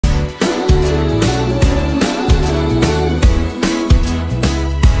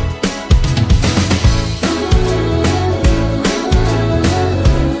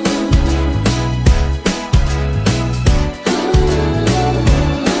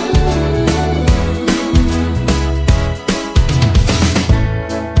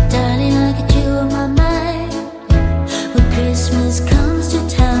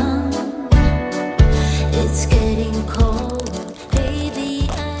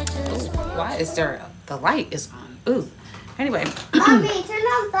Why is there, the light is on? Ooh. Anyway. Mommy, turn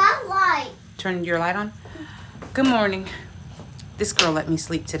on that light. Turn your light on? Good morning. This girl let me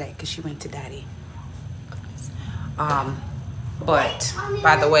sleep today because she went to daddy. But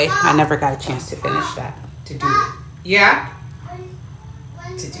by the way, I never got a chance to finish that. To do it. Yeah?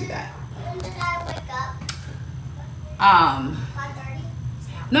 To do that. When did I wake up? 5:30?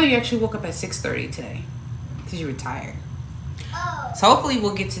 No, you actually woke up at 6:30 today because you were tired. Oh. So hopefully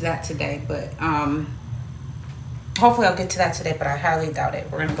we'll get to that today, but hopefully I'll get to that today, but I highly doubt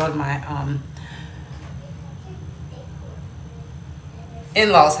it. We're gonna go to my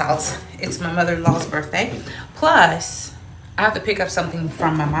in-laws house. It's my mother-in-law's birthday. Plus, I have to pick up something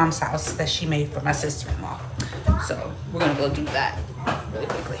from my mom's house that she made for my sister-in-law. So we're gonna go do that really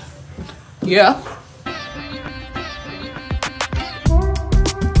quickly. Yeah.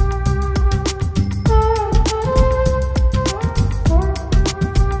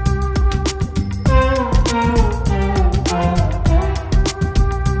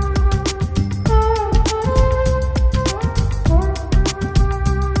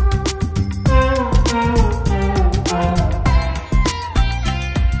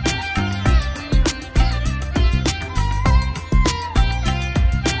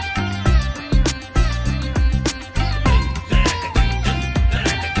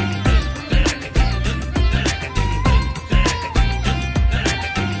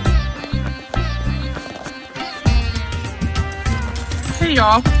 Hey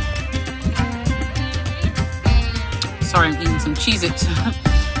y'all. Sorry, I'm eating some Cheez-Its.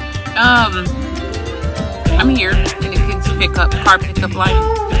 I'm here in the kids car pickup line.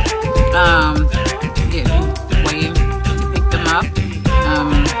 Yeah, waiting to pick them up.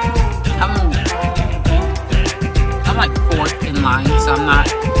 I'm like fourth in line, so I'm not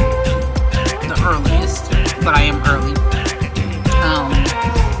the earliest, but I am early.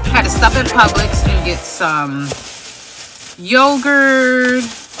 Had to stop at Publix and get some yogurt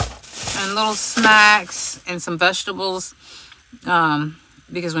and little snacks and some vegetables,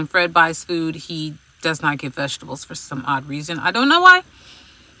 because when Fred buys food, he does not get vegetables for some odd reason. I don't know why,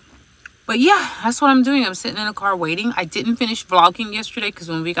 but yeah, that's what I'm doing. I'm sitting in the car waiting. I didn't finish vlogging yesterday because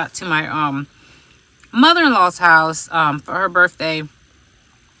when we got to my mother-in-law's house for her birthday,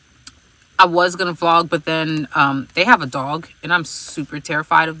 I was gonna vlog, but then they have a dog and I'm super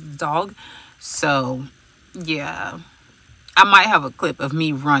terrified of the dog, so yeah, I might have a clip of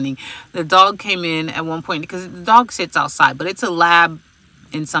me running. The dog came in at one point because the dog sits outside, but it's a lab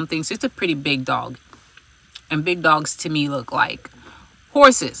and something, so it's a pretty big dog. And big dogs to me look like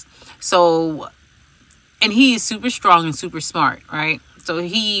horses. So, and he is super strong and super smart, right? So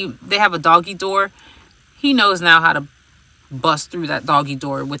they have a doggy door. He knows now how to bust through that doggy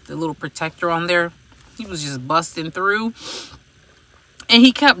door with the little protector on there. He was just busting through. And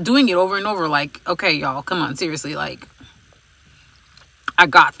he kept doing it over and over like, okay, y'all, come on, seriously, like, I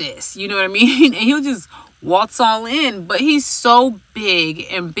got this, you know what I mean? And he'll just waltz all in, but he's so big,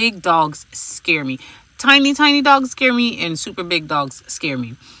 and big dogs scare me. Tiny dogs scare me, and super big dogs scare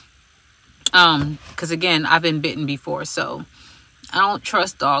me. Because again, I've been bitten before, so I don't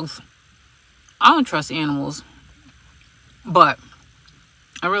trust dogs. I don't trust animals, but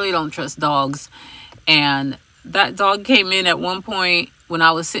I really don't trust dogs. And that dog came in at one point when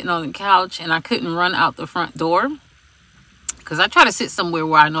I was sitting on the couch and I couldn't run out the front door. Because I try to sit somewhere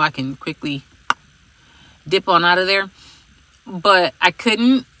where I know I can quickly dip on out of there. But I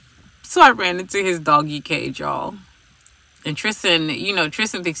couldn't. So I ran into his doggy cage, y'all. And Tristan,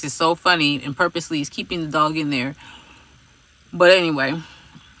 Tristan thinks it's so funny and purposely is keeping the dog in there. But anyway.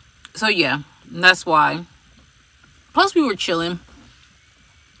 So yeah, that's why. Plus we were chilling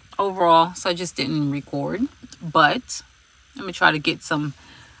overall. So I just didn't record. But I'm going to try to get some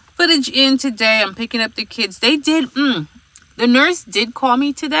footage in today. I'm picking up the kids. They did... The nurse did call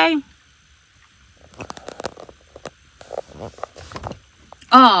me today.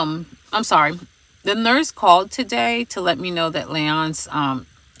 I'm sorry. The nurse called today to let me know that Leonce,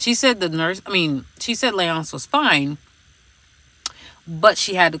 she said Leonce was fine, but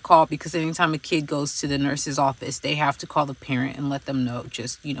she had to call because anytime a kid goes to the nurse's office, they have to call the parent and let them know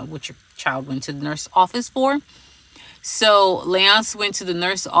just, what your child went to the nurse's office for. So Leonce went to the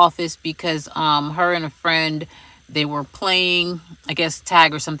nurse's office because her and a friend, they were playing, I guess,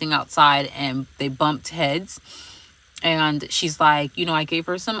 tag or something outside, and they bumped heads. And she's like, I gave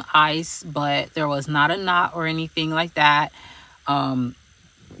her some ice, but there was not a knot or anything like that. And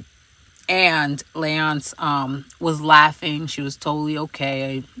Leonce was laughing. She was totally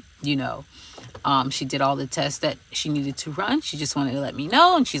okay, She did all the tests that she needed to run. She just wanted to let me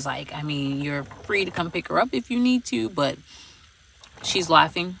know. And she's like, you're free to come pick her up if you need to, but she's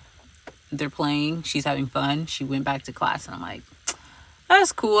laughing. they're playing. She's having fun. She went back to class, and I'm like,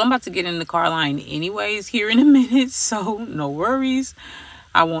 that's cool. I'm about to get in the car line anyways here in a minute, so no worries.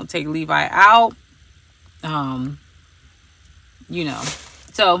 I won't take Levi out. You know,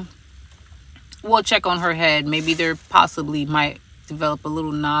 so we'll check on her head. Maybe there possibly might develop a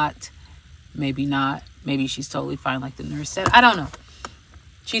little knot. Maybe not. Maybe she's totally fine like the nurse said. I don't know.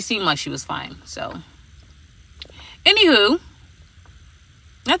 She seemed like she was fine. So, anywho,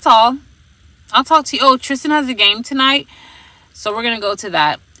 that's all. I'll talk to you. Oh, Tristan has a game tonight, so we're going to go to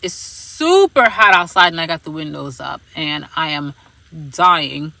that. It's super hot outside, and I got the windows up, and I am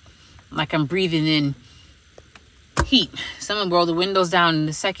dying. Like I'm breathing in heat. Someone rolled the windows down in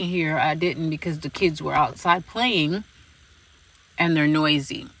the second here. I didn't because the kids were outside playing and they're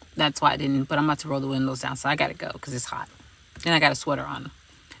noisy. That's why I didn't, but I'm about to roll the windows down, so I gotta go because it's hot. And I got a sweater on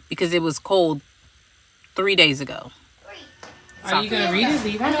because it was cold 3 days ago. Are you gonna read it,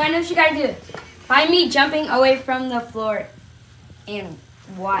 Levi? I know what you gotta do. Find me jumping away from the floor. And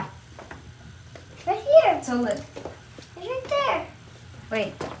what? Right here. So look. It's right there.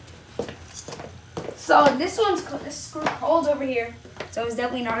 Wait. So this one's cold over here. So it's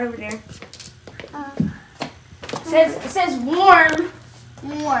definitely not over there. It says warm.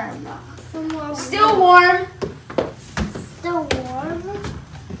 Warm. Still warm. Still warm.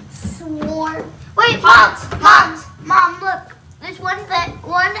 Warm. Wait, Mom, look. There's one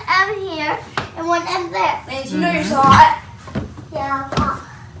over here and one over there. And you know you're so hot. Yeah, hot.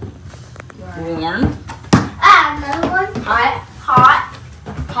 Warm. Another one. Hot.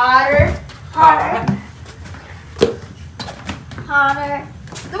 Hotter.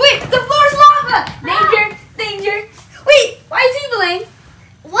 Wait, the floor's lava. Danger. Wait, why is he playing?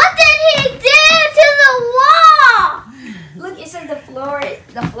 What did he do to the wall? Look, it says the floor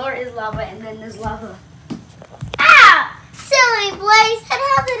is lava, and then there's lava. Ah! Silly Blaze. And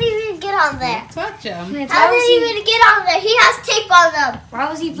how did he even get on there? Touch him. How did he even get on there? He has tape on them. Why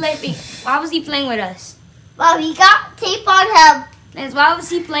was he playing with us? Mom, he got tape on him. And why was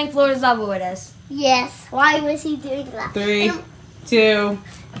he playing floor is lava with us? Yes. Why was he doing that? 3, 2,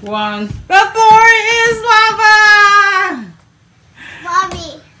 1. The floor is lava!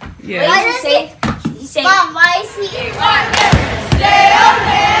 Mommy. Yes. Why He's does saying, he's saying, Mom, why is he?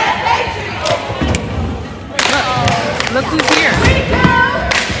 Look who's here.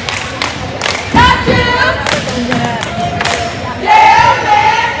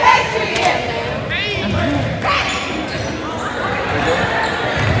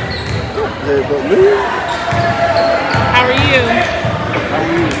 How are you?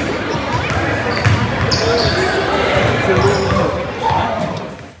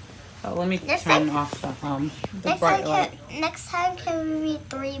 Oh, let me Next turn time- off the bright light. Next time, can we read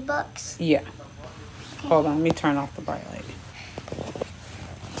 3 books? Yeah. Hold on, let me turn off the bright light.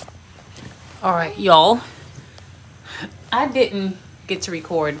 All right, y'all. I didn't get to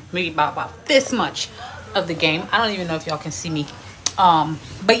record maybe about this much of the game. I don't even know if y'all can see me.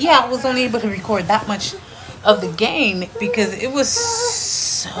 But yeah, I was only able to record that much of the game because it was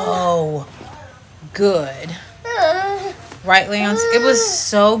so good. Right, Leons? It was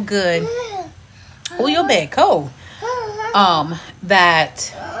so good. Oh, your bed cold.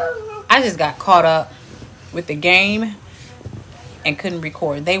 That I just got caught up with the game and couldn't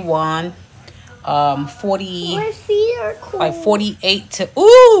record. They won 40 My feet are cold. like 48 to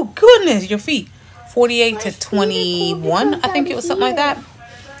ooh goodness, your feet. 48 to 21, I think it was something like that.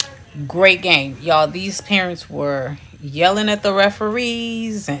 Great game. Y'all, these parents were yelling at the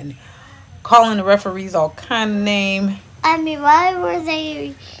referees and calling the referees all kind of name. I mean, why were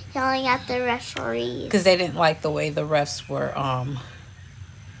they yelling at the referees? Because they didn't like the way the refs were,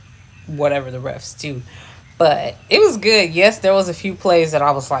 whatever the refs do. But it was good. Yes, there was a few plays that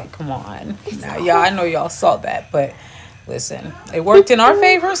I was like, come on. Now, y'all, I know y'all saw that, but listen, it worked in our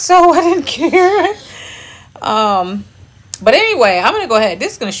favor, so I didn't care. But anyway, I'm going to go ahead.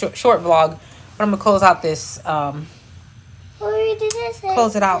 This is going to short vlog, but I'm going to close out this, What were you doing this?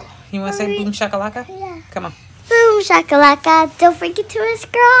 close it out. You want to say boom shakalaka? Yeah. Come on. Boom shakalaka. Don't forget to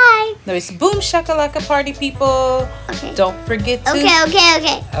subscribe. No, it's boom shakalaka, party people. Okay. Don't forget to.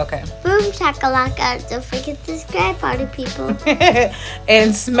 Okay. Okay. Boom shakalaka. Don't forget to subscribe, party people.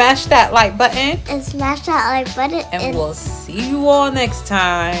 And smash that like button. And smash that like button. And we'll see you all next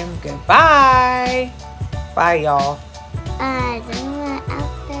time. Goodbye. Bye, y'all. I don't want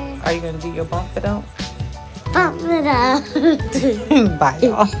out there. Are you going to do your bump it out? Bump it up. Bye,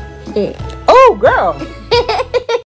 y'all. Oh, girl.